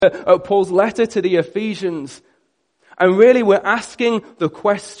at Paul's letter to the Ephesians. And really we're asking the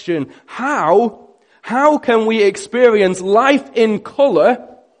question, how can we experience life in color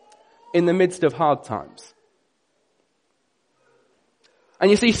in the midst of hard times?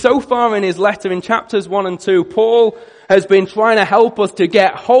 And you see, so far in his letter in chapters 1 and 2, Paul has been trying to help us to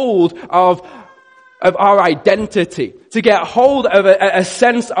get hold of our identity, to get hold of a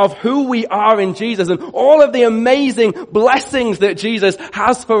sense of who we are in Jesus and all of the amazing blessings that Jesus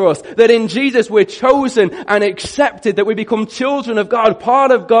has for us. That in Jesus we're chosen and accepted, that we become children of God,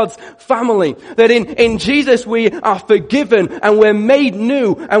 part of God's family. That in Jesus we are forgiven and we're made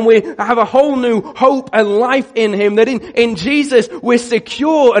new and we have a whole new hope and life in Him. That in Jesus we're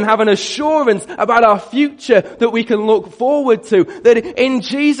secure and have an assurance about our future that we can look forward to. That in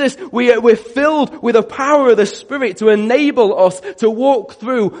Jesus we're filled with the power of the Spirit to enable us to walk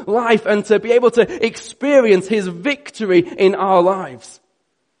through life and to be able to experience His victory in our lives.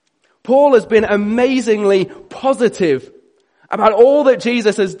 Paul has been amazingly positive about all that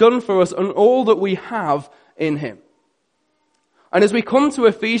Jesus has done for us and all that we have in Him. And as we come to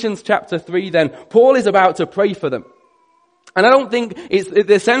Ephesians chapter 3 then, Paul is about to pray for them. And I don't think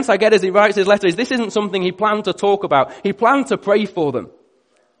the sense I get as he writes his letter is this isn't something he planned to talk about. He planned to pray for them.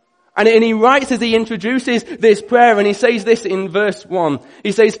 And he writes as he introduces this prayer, and he says this in verse 1.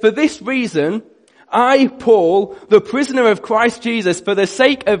 He says, "For this reason, I, Paul, the prisoner of Christ Jesus, for the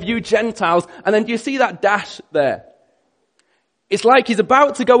sake of you Gentiles," and then do you see that dash there? It's like he's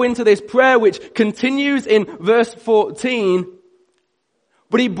about to go into this prayer which continues in verse 14,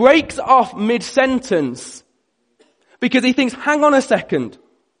 but he breaks off mid-sentence because he thinks, hang on a second.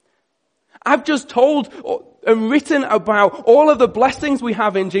 I've just told and written about all of the blessings we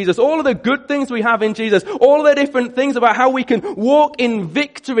have in Jesus, all of the good things we have in Jesus, all of the different things about how we can walk in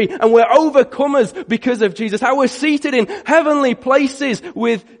victory and we're overcomers because of Jesus, how we're seated in heavenly places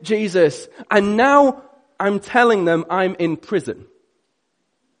with Jesus. And now I'm telling them I'm in prison.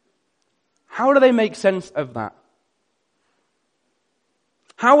 How do they make sense of that?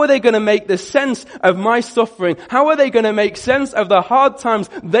 How are they going to make the sense of my suffering? How are they going to make sense of the hard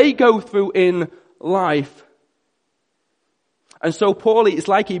times they go through in life? And so Paul, it's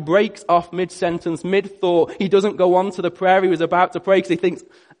like he breaks off mid-sentence, mid-thought. He doesn't go on to the prayer he was about to pray because he thinks,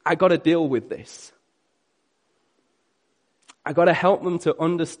 I got to deal with this. I got to help them to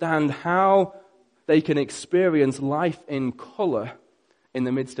understand how they can experience life in color in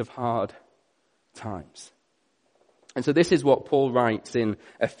the midst of hard times. And so this is what Paul writes in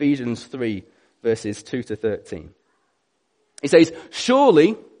Ephesians 3, verses 2 to 13. He says,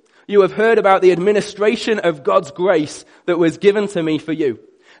 "Surely you have heard about the administration of God's grace that was given to me for you.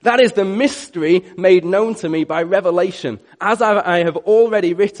 That is the mystery made known to me by revelation, as I have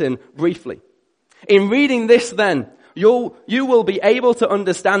already written briefly. In reading this then, you will be able to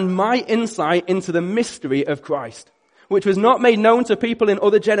understand my insight into the mystery of Christ, which was not made known to people in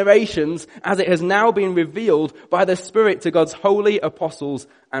other generations, as it has now been revealed by the Spirit to God's holy apostles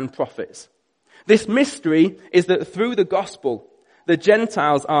and prophets. This mystery is that through the gospel, the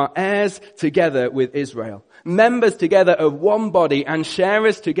Gentiles are heirs together with Israel, members together of one body and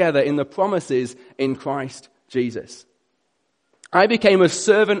sharers together in the promises in Christ Jesus. I became a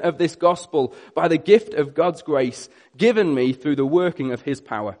servant of this gospel by the gift of God's grace given me through the working of His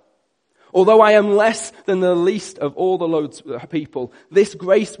power. Although I am less than the least of all the Lord's people, this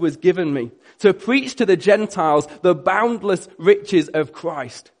grace was given me to preach to the Gentiles the boundless riches of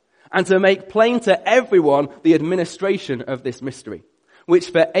Christ, and to make plain to everyone the administration of this mystery, which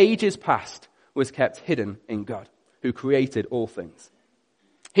for ages past was kept hidden in God, who created all things.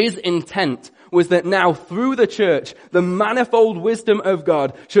 His intent was that now through the church, the manifold wisdom of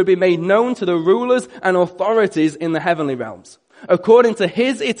God should be made known to the rulers and authorities in the heavenly realms, according to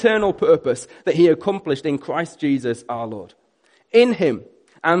His eternal purpose that He accomplished in Christ Jesus our Lord. In Him,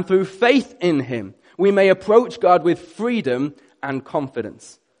 and through faith in Him, we may approach God with freedom and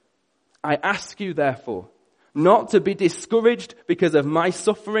confidence. I ask you, therefore, not to be discouraged because of my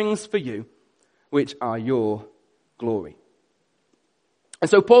sufferings for you, which are your glory." And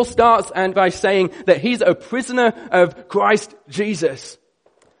so Paul starts by saying that he's a prisoner of Christ Jesus.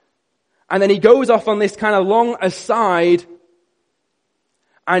 And then he goes off on this kind of long aside,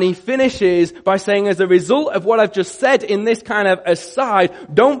 and he finishes by saying, as a result of what I've just said in this kind of aside,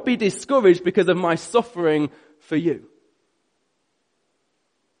 don't be discouraged because of my suffering for you.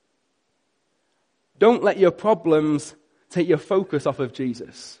 Don't let your problems take your focus off of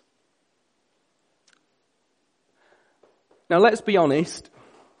Jesus. Now let's be honest.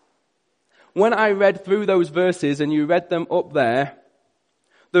 When I read through those verses and you read them up there,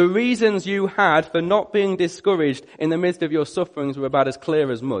 The reasons you had for not being discouraged in the midst of your sufferings were about as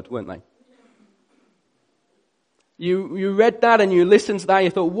clear as mud, weren't they? You read that and you listened to that and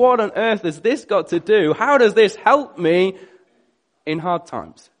you thought, what on earth has this got to do? How does this help me in hard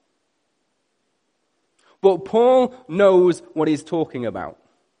times? But Paul knows what he's talking about.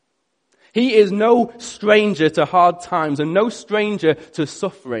 He is no stranger to hard times and no stranger to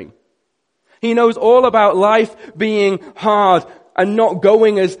suffering. He knows all about life being hard and not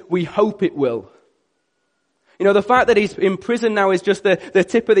going as we hope it will. You know, the fact that he's in prison now is just the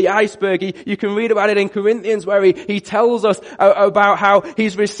tip of the iceberg. You can read about it in Corinthians where he tells us about how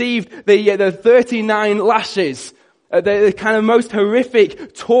he's received the 39 lashes, the kind of most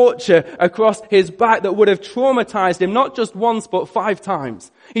horrific torture across his back that would have traumatized him not just once but 5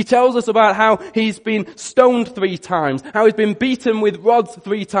 times. He tells us about how he's been stoned 3 times, how he's been beaten with rods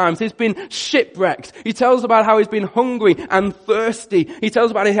 3 times, he's been shipwrecked. He tells us about how he's been hungry and thirsty. He tells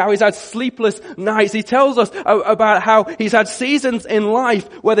us about how he's had sleepless nights. He tells us about how he's had seasons in life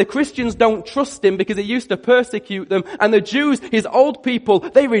where the Christians don't trust him because he used to persecute them, and the Jews, his old people,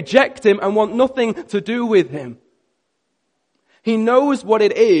 they reject him and want nothing to do with him. He knows what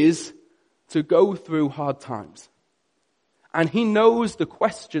it is to go through hard times. And he knows the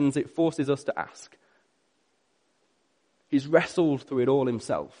questions it forces us to ask. He's wrestled through it all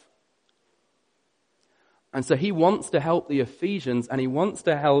himself. And so he wants to help the Ephesians, and he wants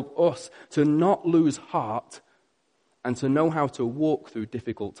to help us to not lose heart and to know how to walk through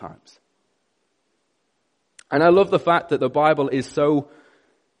difficult times. And I love the fact that the Bible is so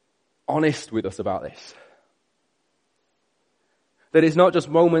honest with us about this. That it's not just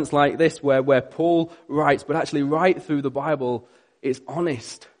moments like this where Paul writes, but actually right through the Bible, it's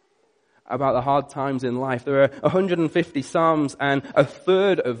honest about the hard times in life. There are 150 Psalms, and a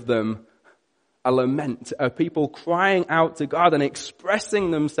third of them are lament, are people crying out to God and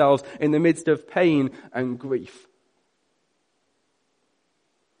expressing themselves in the midst of pain and grief.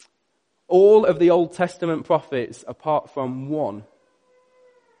 All of the Old Testament prophets, apart from one,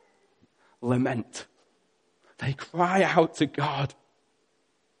 lament. They cry out to God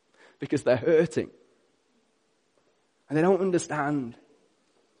because they're hurting and they don't understand.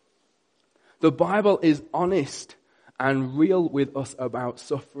 The Bible is honest and real with us about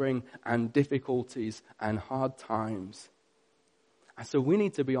suffering and difficulties and hard times. And so we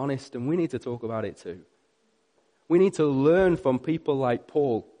need to be honest, and we need to talk about it too. We need to learn from people like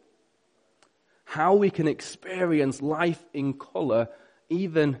Paul how we can experience life in color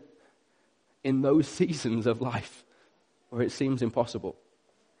even in those seasons of life where it seems impossible.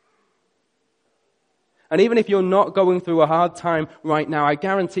 And even if you're not going through a hard time right now, I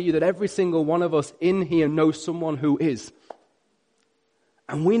guarantee you that every single one of us in here knows someone who is.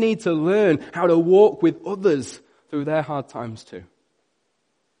 And we need to learn how to walk with others through their hard times too.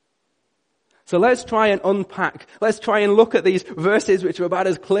 So let's try and unpack. Let's try and look at these verses which are about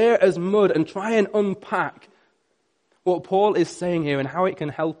as clear as mud and try and unpack what Paul is saying here and how it can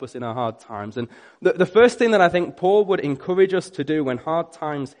help us in our hard times. And the first thing that I think Paul would encourage us to do when hard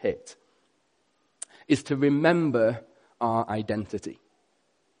times hit is to remember our identity.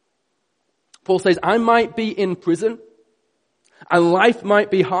 Paul says, I might be in prison and life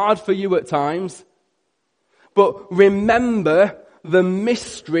might be hard for you at times, but remember the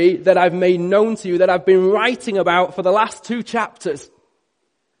mystery that I've made known to you, that I've been writing about for the last 2 chapters.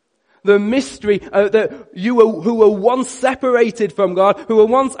 The mystery that you who were once separated from God, who were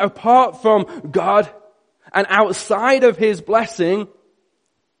once apart from God and outside of His blessing,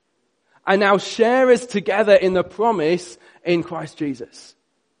 are now sharers together in the promise in Christ Jesus.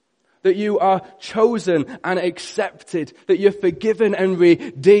 That you are chosen and accepted, that you're forgiven and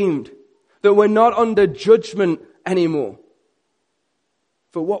redeemed, that we're not under judgment anymore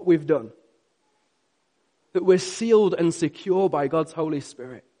for what we've done, that we're sealed and secure by God's Holy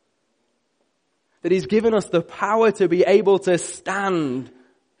Spirit, that He's given us the power to be able to stand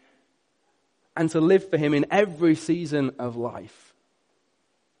and to live for Him in every season of life.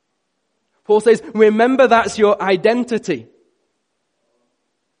 Paul says, remember that's your identity.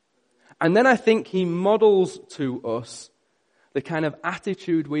 And then I think he models to us the kind of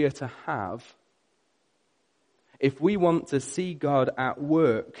attitude we are to have if we want to see God at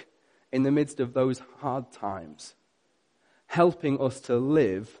work in the midst of those hard times, helping us to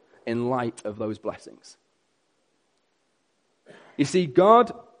live in light of those blessings. You see,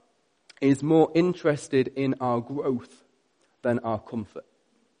 God is more interested in our growth than our comfort.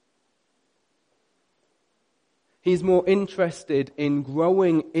 He's more interested in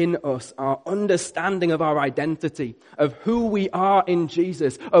growing in us our understanding of our identity, of who we are in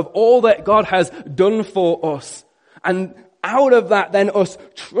Jesus, of all that God has done for us. And out of that, then us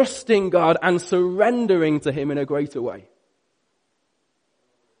trusting God and surrendering to him in a greater way.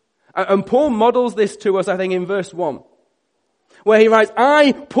 And Paul models this to us, I think, in verse 1, where he writes,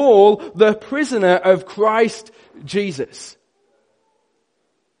 I, Paul, the prisoner of Christ Jesus,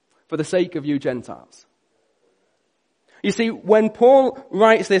 for the sake of you Gentiles. You see, when Paul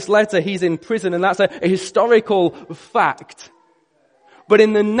writes this letter, he's in prison, and that's a historical fact. But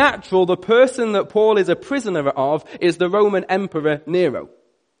in the natural, the person that Paul is a prisoner of is the Roman Emperor Nero.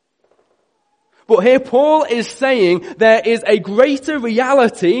 But here Paul is saying there is a greater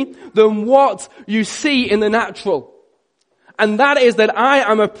reality than what you see in the natural. And that is that I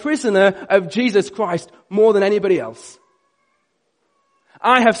am a prisoner of Jesus Christ more than anybody else.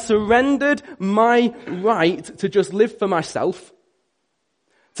 I have surrendered my right to just live for myself,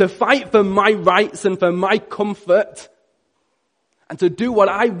 to fight for my rights and for my comfort, and to do what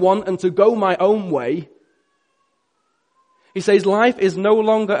I want and to go my own way. He says life is no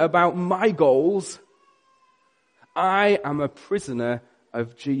longer about my goals. I am a prisoner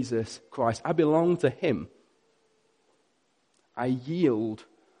of Jesus Christ. I belong to him. I yield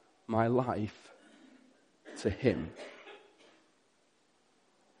my life to him.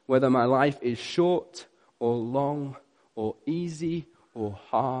 Whether my life is short or long or easy or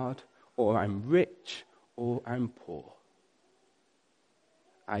hard, or I'm rich or I'm poor,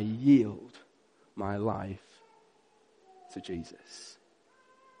 I yield my life to Jesus.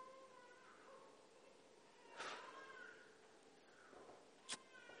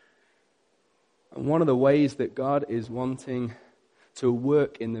 And one of the ways that God is wanting to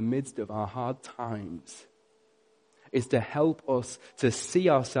work in the midst of our hard times is to help us to see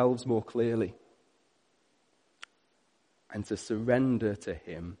ourselves more clearly and to surrender to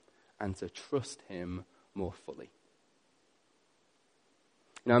him and to trust him more fully.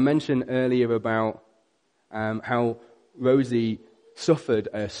 Now, I mentioned earlier about how Rosie suffered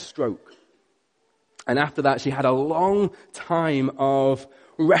a stroke. And after that, she had a long time of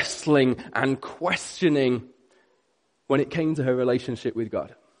wrestling and questioning when it came to her relationship with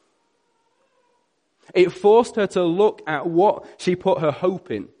God. It forced her to look at what she put her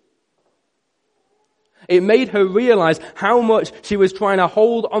hope in. It made her realize how much she was trying to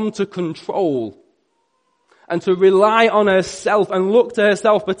hold on to control and to rely on herself and look to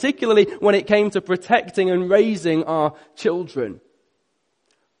herself, particularly when it came to protecting and raising our children.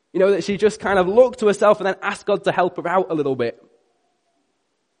 You know, that she just kind of looked to herself and then asked God to help her out a little bit.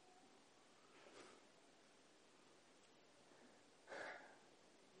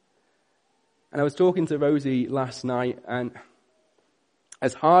 And I was talking to Rosie last night, and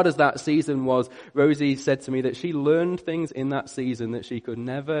as hard as that season was, Rosie said to me that she learned things in that season that she could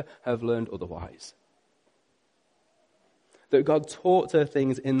never have learned otherwise. That God taught her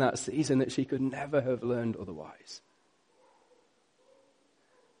things in that season that she could never have learned otherwise.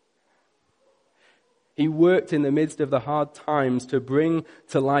 He worked in the midst of the hard times to bring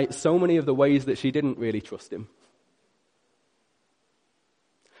to light so many of the ways that she didn't really trust him.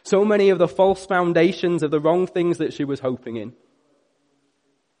 So many of the false foundations of the wrong things that she was hoping in.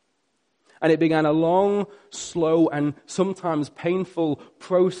 And it began a long, slow, and sometimes painful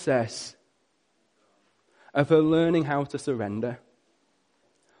process of her learning how to surrender,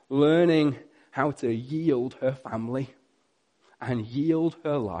 learning how to yield her family and yield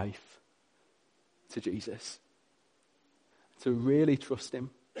her life to Jesus, to really trust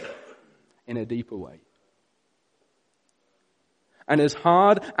him in a deeper way. And as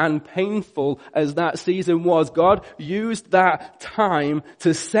hard and painful as that season was, God used that time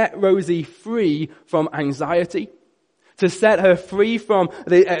to set Rosie free from anxiety, to set her free from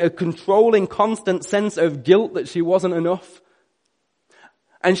the controlling constant sense of guilt that she wasn't enough.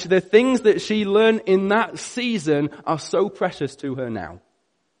 And the things that she learned in that season are so precious to her now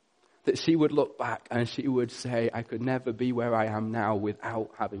that she would look back and she would say, I could never be where I am now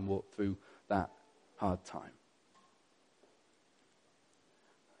without having walked through that hard time.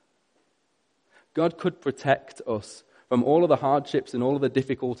 God could protect us from all of the hardships and all of the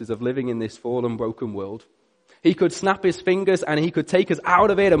difficulties of living in this fallen, broken world. He could snap his fingers and he could take us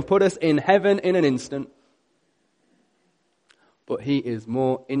out of it and put us in heaven in an instant. But he is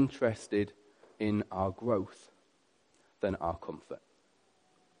more interested in our growth than our comfort.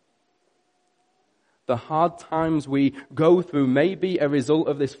 The hard times we go through may be a result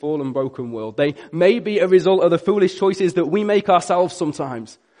of this fallen, broken world. They may be a result of the foolish choices that we make ourselves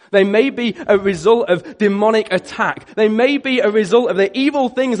sometimes. They may be a result of demonic attack. They may be a result of the evil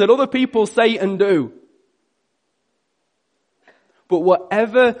things that other people say and do. But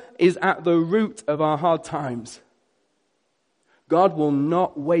whatever is at the root of our hard times, God will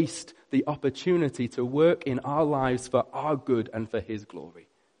not waste the opportunity to work in our lives for our good and for his glory.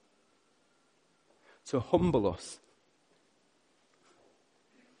 To humble us.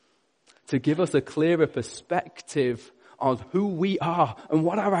 To give us a clearer perspective of who we are and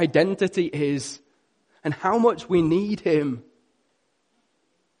what our identity is and how much we need him.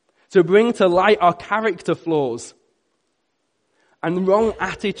 To bring to light our character flaws and wrong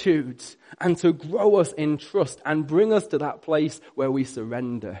attitudes, and to grow us in trust and bring us to that place where we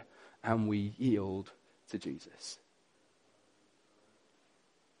surrender and we yield to Jesus.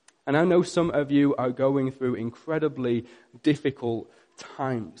 And I know some of you are going through incredibly difficult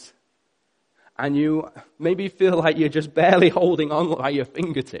times. And you maybe feel like you're just barely holding on by your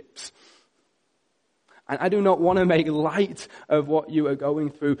fingertips. And I do not want to make light of what you are going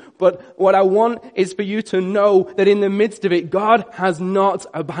through. But what I want is for you to know that in the midst of it, God has not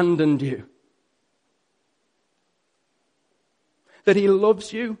abandoned you. That he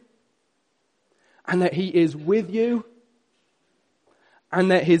loves you. And that he is with you.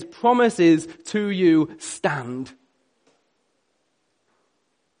 And that his promises to you stand.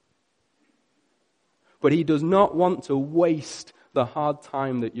 But he does not want to waste the hard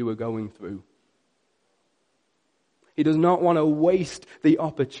time that you are going through. He does not want to waste the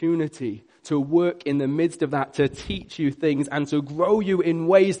opportunity to work in the midst of that, to teach you things and to grow you in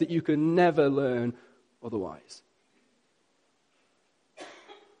ways that you can never learn otherwise.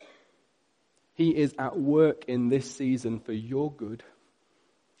 He is at work in this season for your good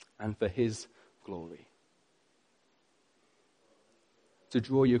and for his glory. To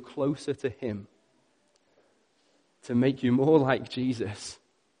draw you closer to him. To make you more like Jesus.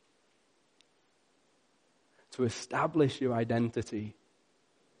 To establish your identity.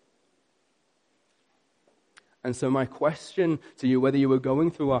 And so my question to you, whether you are going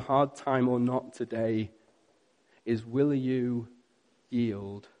through a hard time or not today, is will you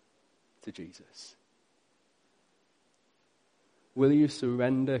yield to Jesus? Will you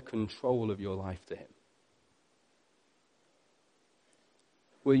surrender control of your life to him?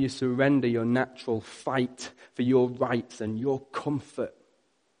 Will you surrender your natural fight for your rights and your comfort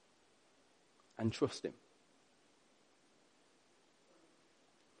and trust him?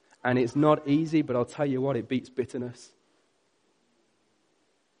 And it's not easy, but I'll tell you what, it beats bitterness.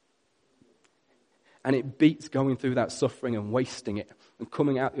 And it beats going through that suffering and wasting it and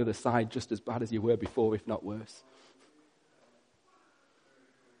coming out the other side just as bad as you were before, if not worse.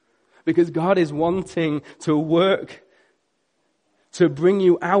 Because God is wanting to work to bring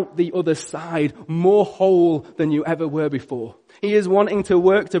you out the other side more whole than you ever were before. He is wanting to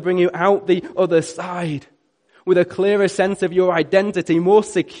work to bring you out the other side with a clearer sense of your identity, more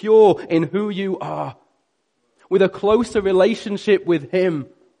secure in who you are, with a closer relationship with him.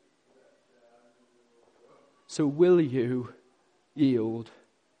 So will you yield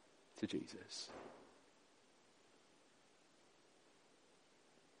to Jesus?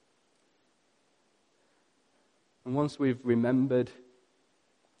 And once we've remembered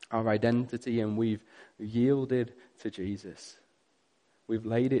our identity and we've yielded to Jesus, we've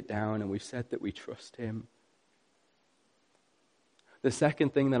laid it down and we've said that we trust him. The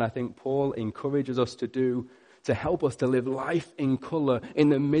second thing that I think Paul encourages us to do to help us to live life in color in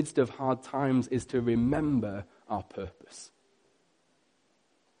the midst of hard times is to remember our purpose.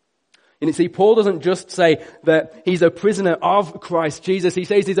 And you see, Paul doesn't just say that he's a prisoner of Christ Jesus. He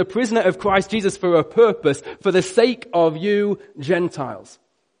says he's a prisoner of Christ Jesus for a purpose, for the sake of you Gentiles.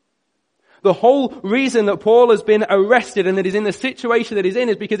 The whole reason that Paul has been arrested and that he's in the situation that he's in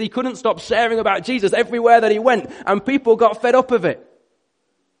is because he couldn't stop sharing about Jesus everywhere that he went, and people got fed up of it.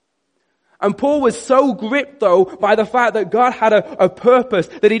 And Paul was so gripped, though, by the fact that God had a purpose,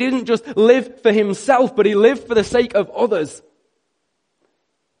 that he didn't just live for himself, but he lived for the sake of others.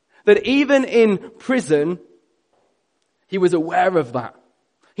 That even in prison, he was aware of that.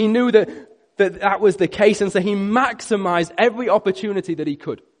 He knew that was the case, and so he maximized every opportunity that he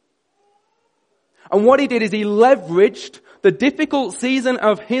could. And what he did is he leveraged the difficult season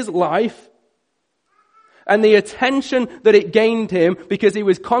of his life and the attention that it gained him because he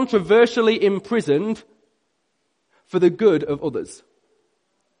was controversially imprisoned for the good of others,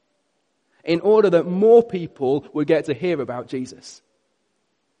 in order that more people would get to hear about Jesus.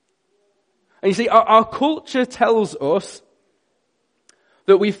 And you see, our culture tells us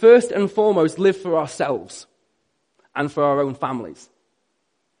that we first and foremost live for ourselves and for our own families.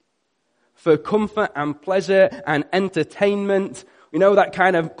 For comfort and pleasure and entertainment. You know, that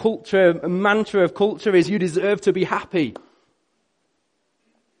kind of culture, mantra of culture is you deserve to be happy.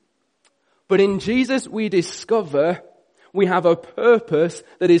 But in Jesus we discover we have a purpose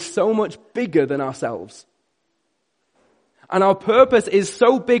that is so much bigger than ourselves. And our purpose is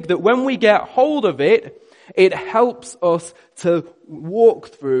so big that when we get hold of it, it helps us to walk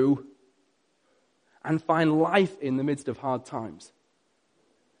through and find life in the midst of hard times.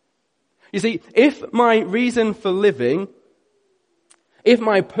 You see, if my reason for living, if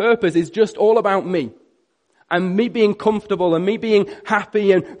my purpose is just all about me, and me being comfortable and me being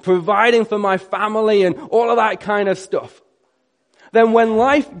happy and providing for my family and all of that kind of stuff, then when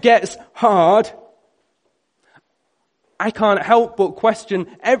life gets hard, I can't help but question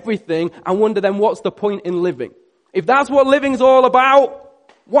everything and wonder then what's the point in living? If that's what living's all about,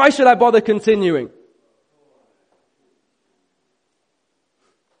 why should I bother continuing?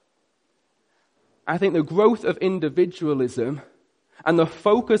 I think the growth of individualism and the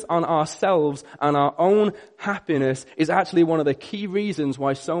focus on ourselves and our own happiness is actually one of the key reasons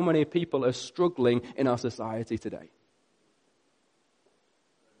why so many people are struggling in our society today.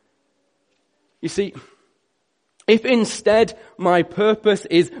 You see, if instead my purpose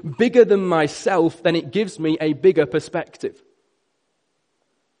is bigger than myself, then it gives me a bigger perspective.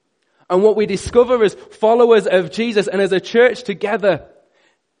 And what we discover as followers of Jesus and as a church together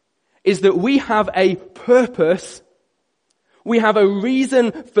is that we have a purpose. We have a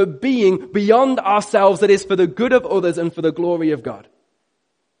reason for being beyond ourselves that is for the good of others and for the glory of God.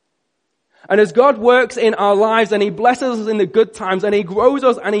 And as God works in our lives and He blesses us in the good times and He grows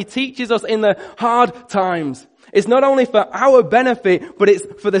us and He teaches us in the hard times, it's not only for our benefit, but it's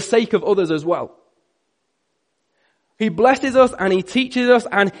for the sake of others as well. He blesses us and He teaches us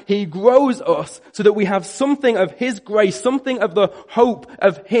and He grows us so that we have something of His grace, something of the hope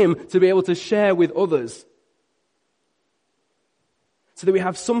of Him to be able to share with others. So that we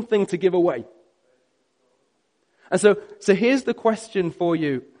have something to give away. And so here's the question for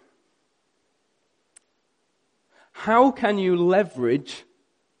you. How can you leverage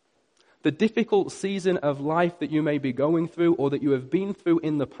the difficult season of life that you may be going through or that you have been through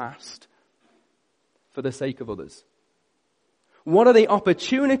in the past for the sake of others? What are the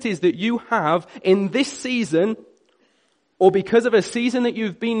opportunities that you have in this season or because of a season that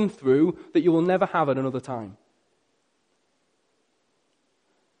you've been through that you will never have at another time?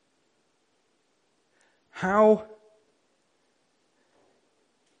 How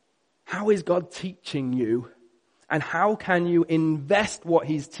is God teaching you? And how can you invest what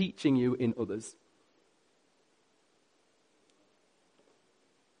He's teaching you in others?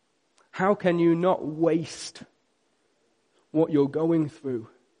 How can you not waste what you're going through?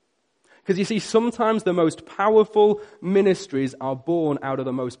 Because you see, sometimes the most powerful ministries are born out of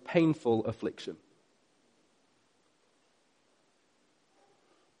the most painful affliction.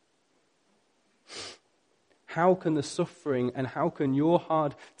 How can the suffering and how can your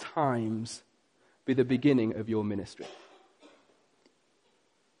hard times be the beginning of your ministry?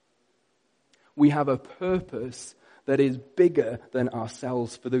 We have a purpose that is bigger than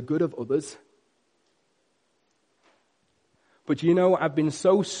ourselves for the good of others. But you know, I've been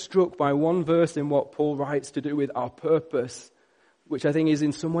so struck by one verse in what Paul writes to do with our purpose, which I think is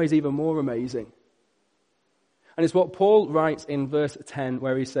in some ways even more amazing. And it's what Paul writes in verse 10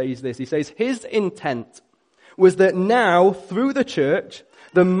 where he says this. He says, his intent was that now, through the church,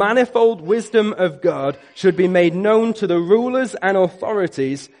 the manifold wisdom of God should be made known to the rulers and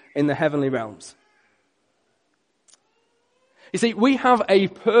authorities in the heavenly realms. You see, we have a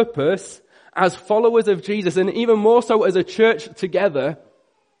purpose as followers of Jesus, and even more so as a church together,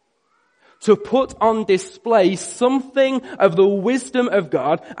 to put on display something of the wisdom of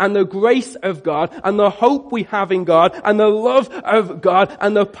God and the grace of God and the hope we have in God and the love of God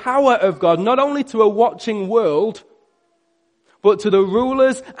and the power of God, not only to a watching world, but to the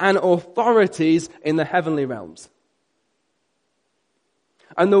rulers and authorities in the heavenly realms.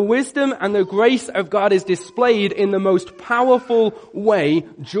 And the wisdom and the grace of God is displayed in the most powerful way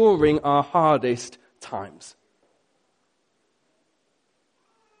during our hardest times.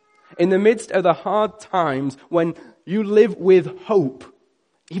 In the midst of the hard times when you live with hope,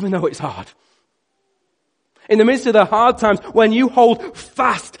 even though it's hard. In the midst of the hard times when you hold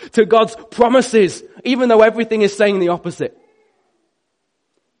fast to God's promises, even though everything is saying the opposite.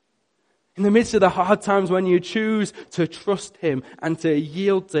 In the midst of the hard times when you choose to trust Him and to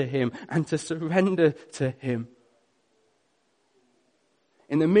yield to Him and to surrender to Him.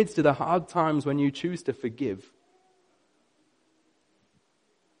 In the midst of the hard times when you choose to forgive.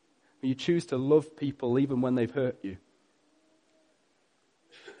 You choose to love people even when they've hurt you.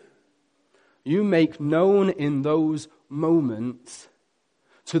 You make known in those moments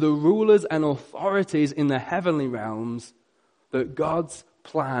to the rulers and authorities in the heavenly realms that God's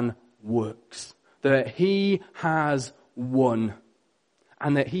plan works, that He has won,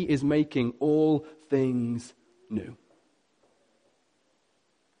 and that He is making all things new.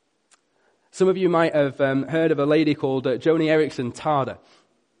 Some of you might have heard of a lady called Joni Eareckson Tada,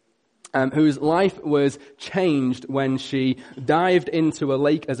 whose life was changed when she dived into a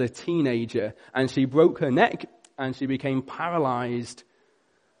lake as a teenager and she broke her neck and she became paralyzed.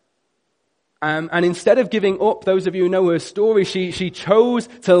 And instead of giving up, those of you who know her story, she chose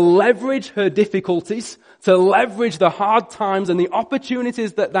to leverage her difficulties, to leverage the hard times and the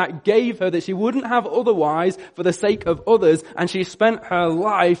opportunities that gave her that she wouldn't have otherwise for the sake of others, and she spent her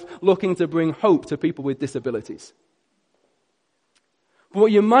life looking to bring hope to people with disabilities. But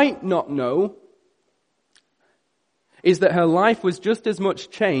what you might not know is that her life was just as much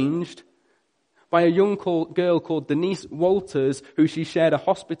changed by a young girl called Denise Walters, who she shared a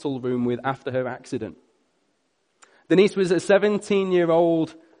hospital room with after her accident. Denise was a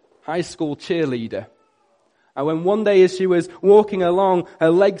 17-year-old high school cheerleader. And when one day as she was walking along,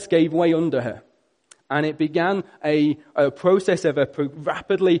 her legs gave way under her. And it began a process of a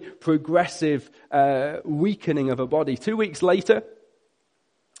rapidly progressive weakening of her body. 2 weeks later,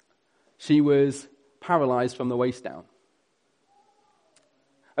 she was paralyzed from the waist down.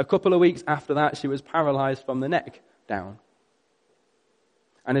 A couple of weeks after that, she was paralyzed from the neck down.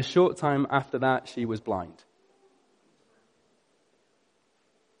 And a short time after that, she was blind.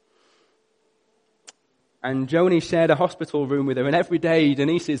 And Joni shared a hospital room with her, and every day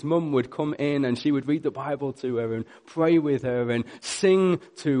Denise's mum would come in and she would read the Bible to her and pray with her and sing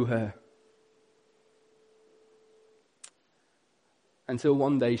to her. Until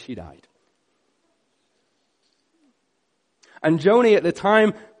one day she died. And Joni at the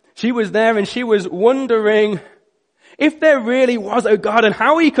time, she was there and she was wondering if there really was a God and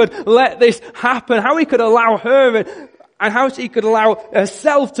how he could let this happen, how he could allow her and how she could allow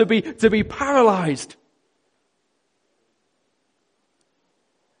herself to be paralyzed.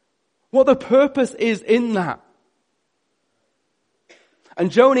 What the purpose is in that.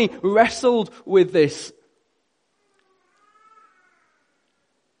 And Joni wrestled with this.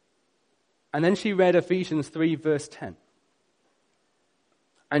 And then she read Ephesians 3 verse 10.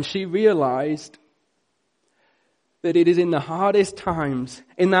 And she realized that it is in the hardest times,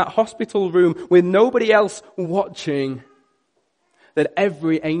 in that hospital room with nobody else watching, that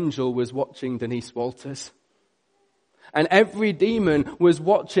every angel was watching Denise Walters. And every demon was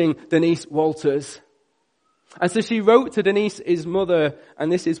watching Denise Walters. And so she wrote to Denise's mother, and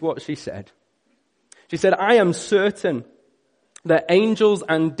this is what she said. She said, "I am certain that angels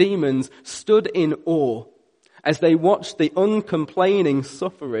and demons stood in awe as they watched the uncomplaining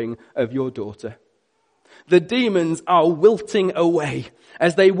suffering of your daughter. The demons are wilting away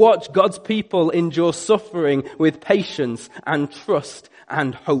as they watch God's people endure suffering with patience and trust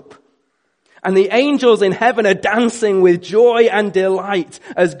and hope. And the angels in heaven are dancing with joy and delight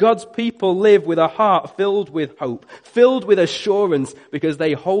as God's people live with a heart filled with hope, filled with assurance because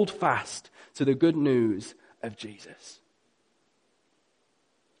they hold fast to the good news of Jesus."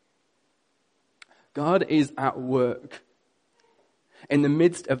 God is at work in the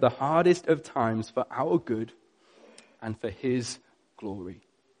midst of the hardest of times for our good and for his glory.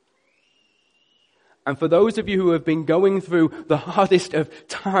 And for those of you who have been going through the hardest of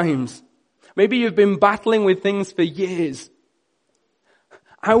times, maybe you've been battling with things for years,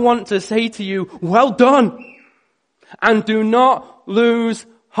 I want to say to you, well done, and do not lose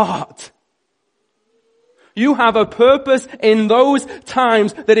heart. You have a purpose in those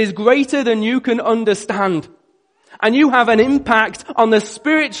times that is greater than you can understand. And you have an impact on the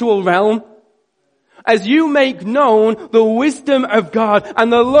spiritual realm as you make known the wisdom of God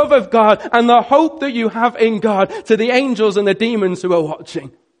and the love of God and the hope that you have in God to the angels and the demons who are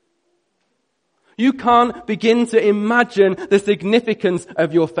watching. You can't begin to imagine the significance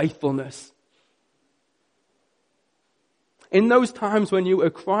of your faithfulness. In those times when you are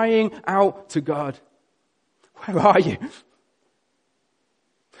crying out to God, where are you?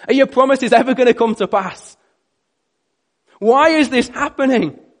 Are your promises ever going to come to pass? Why is this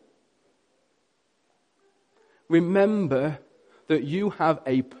happening? Remember that you have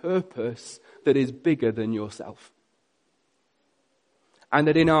a purpose that is bigger than yourself. And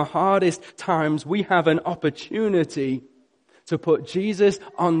that in our hardest times, we have an opportunity to put Jesus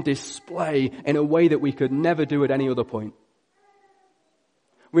on display in a way that we could never do at any other point.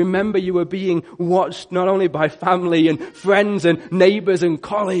 Remember, you are being watched not only by family and friends and neighbors and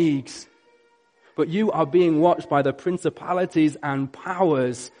colleagues, but you are being watched by the principalities and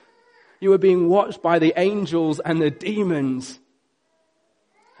powers. You are being watched by the angels and the demons.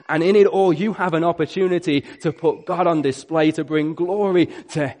 And in it all, you have an opportunity to put God on display, to bring glory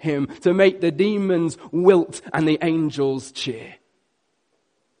to him, to make the demons wilt and the angels cheer.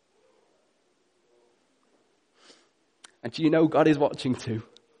 And do you know God is watching too?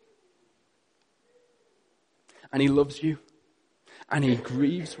 And he loves you. And he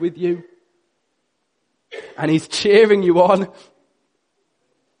grieves with you. And he's cheering you on.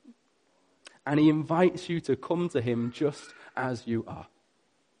 And he invites you to come to him just as you are.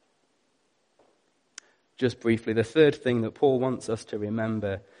 Just briefly, the third thing that Paul wants us to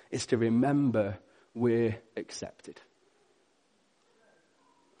remember is to remember we're accepted.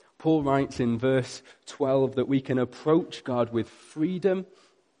 Paul writes in verse 12 that we can approach God with freedom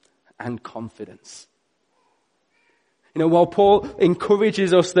and confidence. While Paul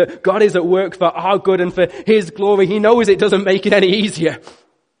encourages us that God is at work for our good and for his glory, he knows it doesn't make it any easier.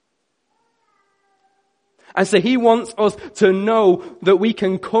 And so he wants us to know that we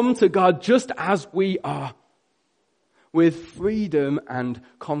can come to God just as we are, with freedom and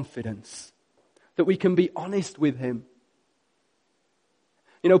confidence. That we can be honest with him.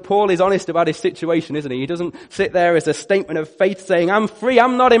 Paul is honest about his situation, isn't he? He doesn't sit there as a statement of faith saying, I'm free,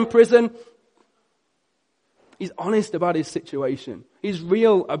 I'm not in prison. He's honest about his situation. He's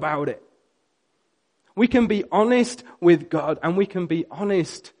real about it. We can be honest with God and we can be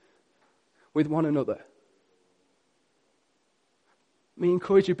honest with one another. Let me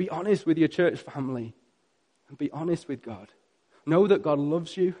encourage you, be honest with your church family and be honest with God. Know that God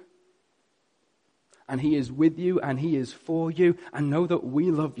loves you and he is with you and he is for you, and know that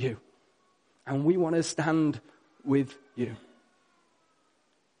we love you and we want to stand with you.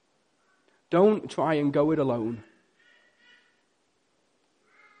 Don't try and go it alone.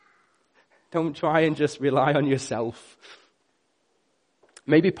 Don't try and just rely on yourself.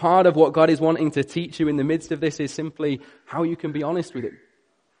 Maybe part of what God is wanting to teach you in the midst of this is simply how you can be honest with him.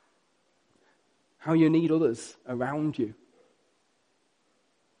 How you need others around you.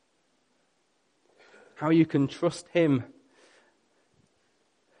 How you can trust him.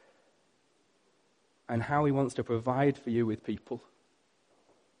 And how he wants to provide for you with people.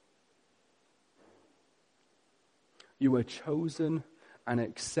 You are chosen and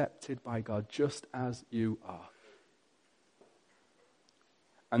accepted by God just as you are.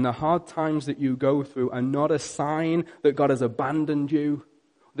 And the hard times that you go through are not a sign that God has abandoned you,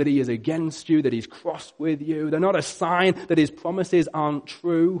 that he is against you, that he's crossed with you. They're not a sign that his promises aren't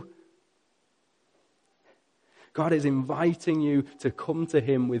true. God is inviting you to come to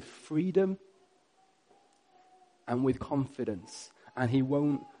him with freedom and with confidence, and he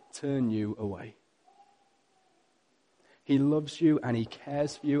won't turn you away. He loves you and he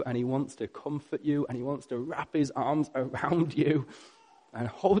cares for you and he wants to comfort you and he wants to wrap his arms around you and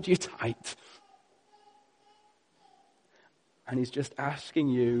hold you tight. And he's just asking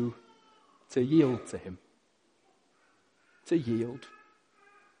you to yield to him. To yield.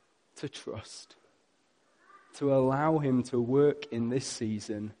 To trust. To allow him to work in this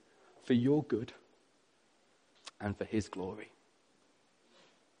season for your good and for his glory.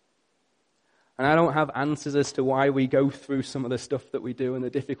 And I don't have answers as to why we go through some of the stuff that we do and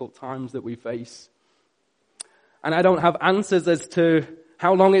the difficult times that we face. And I don't have answers as to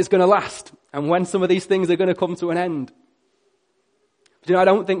how long it's going to last and when some of these things are going to come to an end. But I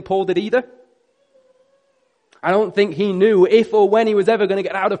don't think Paul did either. I don't think he knew if or when he was ever going to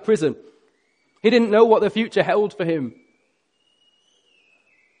get out of prison. He didn't know what the future held for him.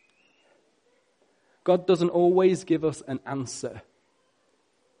 God doesn't always give us an answer,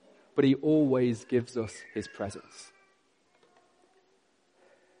 but he always gives us his presence.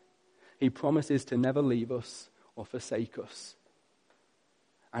 He promises to never leave us or forsake us.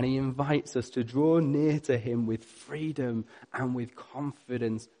 And he invites us to draw near to him with freedom and with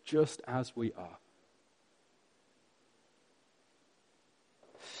confidence, just as we are.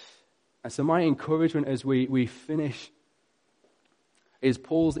 And so my encouragement as we finish is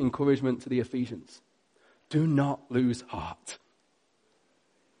Paul's encouragement to the Ephesians. Do not lose heart.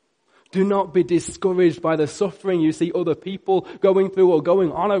 Do not be discouraged by the suffering you see other people going through or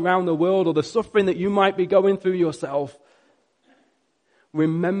going on around the world, or the suffering that you might be going through yourself.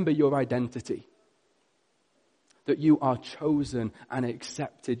 Remember your identity. That you are chosen and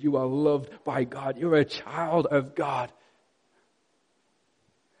accepted. You are loved by God. You're a child of God.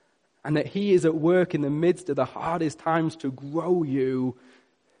 And that he is at work in the midst of the hardest times to grow you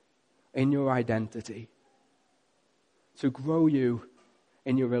in your identity. To grow you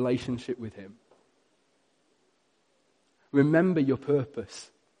in your relationship with him. Remember your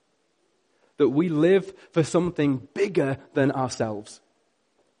purpose. That we live for something bigger than ourselves.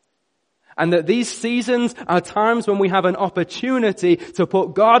 And that these seasons are times when we have an opportunity to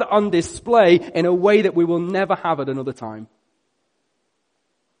put God on display in a way that we will never have at another time.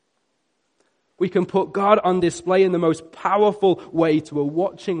 We can put God on display in the most powerful way to a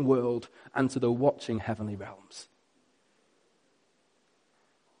watching world and to the watching heavenly realms.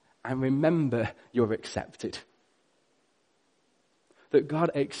 And remember, you're accepted. that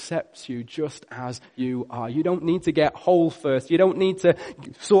God accepts you just as you are. You don't need to get whole first. You don't need to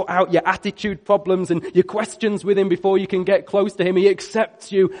sort out your attitude problems and your questions with him before you can get close to him. He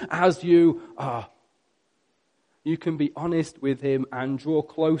accepts you as you are. You can be honest with him and draw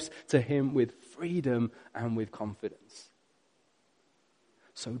close to him with freedom and with confidence.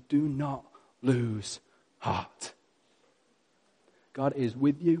 So do not lose heart. God is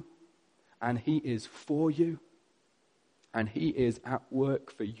with you, and he is for you, and he is at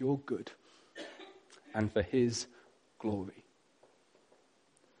work for your good and for his glory.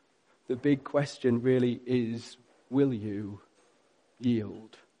 The big question really is, will you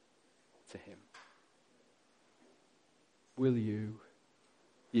yield to him? Will you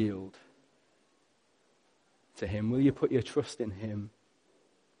yield to him? Will you put your trust in him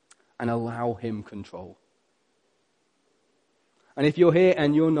and allow him control? And if you're here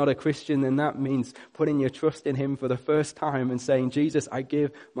and you're not a Christian, then that means putting your trust in him for the first time and saying, Jesus, I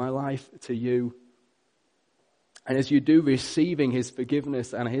give my life to you. And as you do, receiving his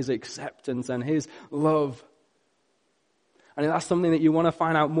forgiveness and his acceptance and his love. And if that's something that you want to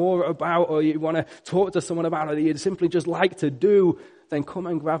find out more about, or you want to talk to someone about, or you'd simply just like to do, then come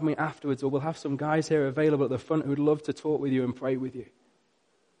and grab me afterwards, or we'll have some guys here available at the front who'd love to talk with you and pray with you.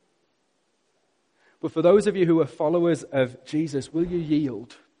 But for those of you who are followers of Jesus, will you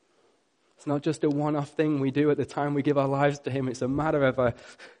yield? It's not just a one-off thing we do at the time we give our lives to him. It's a matter of a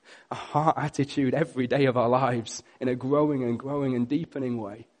heart attitude every day of our lives in a growing and deepening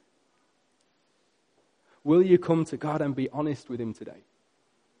way. Will you come to God and be honest with him today?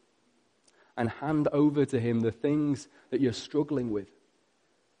 And hand over to him the things that you're struggling with.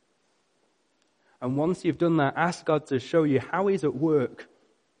 And once you've done that, ask God to show you how he's at work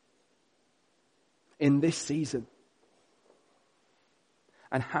in this season.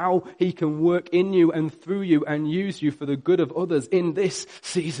 And how he can work in you and through you and use you for the good of others in this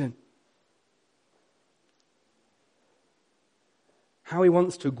season. How he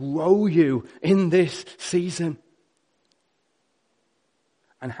wants to grow you in this season.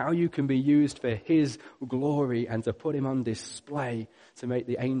 And how you can be used for his glory and to put him on display to make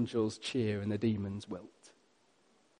the angels cheer and the demons wilt.